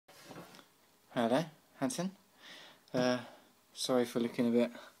Hello, Hanson. Sorry for looking a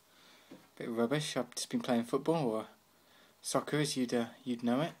bit rubbish. I've just been playing football or soccer, as you'd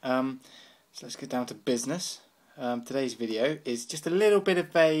know it. So let's get down to business. Today's video is just a little bit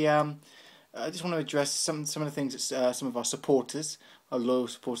of a. I just want to address some of the things that some of our supporters, our loyal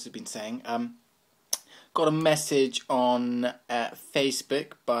supporters, have been saying. Got a message on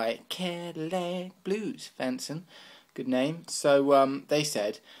Facebook by Cadillac Blues, Hanson. Good name. So they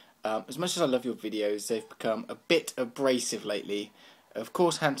said, as much as I love your videos, they've become a bit abrasive lately. Of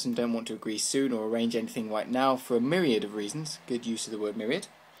course, Hanson don't want to agree soon or arrange anything right now for a myriad of reasons. Good use of the word myriad.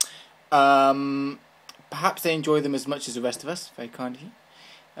 Perhaps they enjoy them as much as the rest of us. Very kind of you.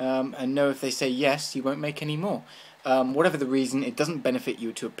 And know if they say yes, you won't make any more. Whatever the reason, it doesn't benefit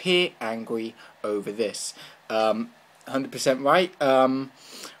you to appear angry over this. 100% right.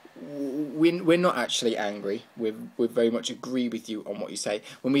 We're not actually angry. We very much agree with you on what you say.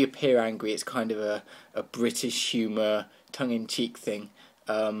 When we appear angry, it's kind of a British humour, tongue-in-cheek thing.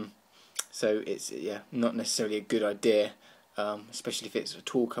 So it's not necessarily a good idea, especially if it's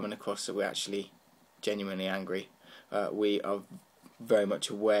at all coming across that we're actually genuinely angry. We are very much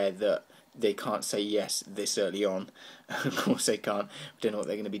aware that they can't say yes this early on. Of course they can't. We don't know what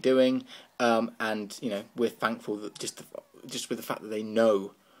they're going to be doing, and we're thankful that just with the fact that they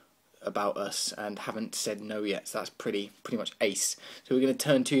know about us and haven't said no yet. So that's pretty much ace. So we're going to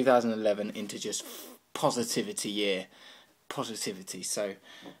turn 2011 into just positivity year. Positivity. So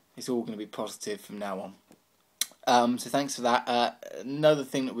it's all going to be positive from now on. So thanks for that. Another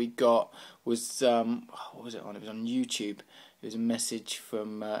thing that we got was what was it on? It was on YouTube. It was a message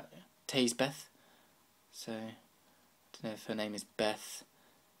from Beth. So I don't know if her name is Beth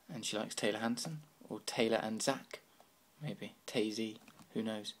and she likes Taylor Hanson, or Taylor and Zach, maybe Tazy. Who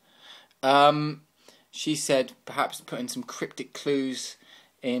knows? She said perhaps putting some cryptic clues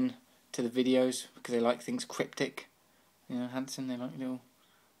in to the videos because they like things cryptic. Hanson, they like little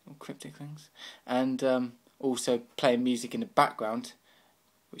cryptic things. And also playing music in the background,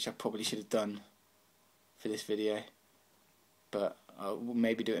 which I probably should have done for this video. But I'll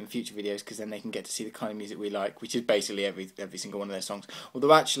maybe do it in future videos because then they can get to see the kind of music we like, which is basically every single one of their songs.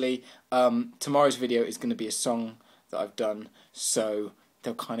 Although actually, tomorrow's video is going to be a song that I've done, so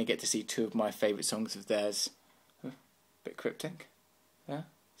they'll kind of get to see two of my favourite songs of theirs. A bit cryptic, yeah.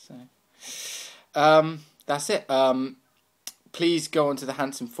 So that's it. Please go onto the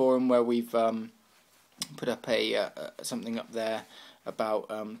Hanson forum where we've put up something up there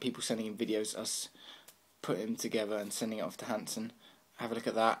about people sending in videos, us putting them together and sending it off to Hanson. Have a look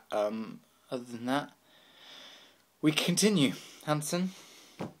at that. Other than that, we continue. Hanson,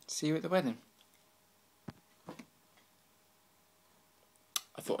 see you at the wedding.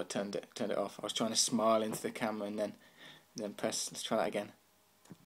 I thought I turned it off. I was trying to smile into the camera and then press. Let's try that again.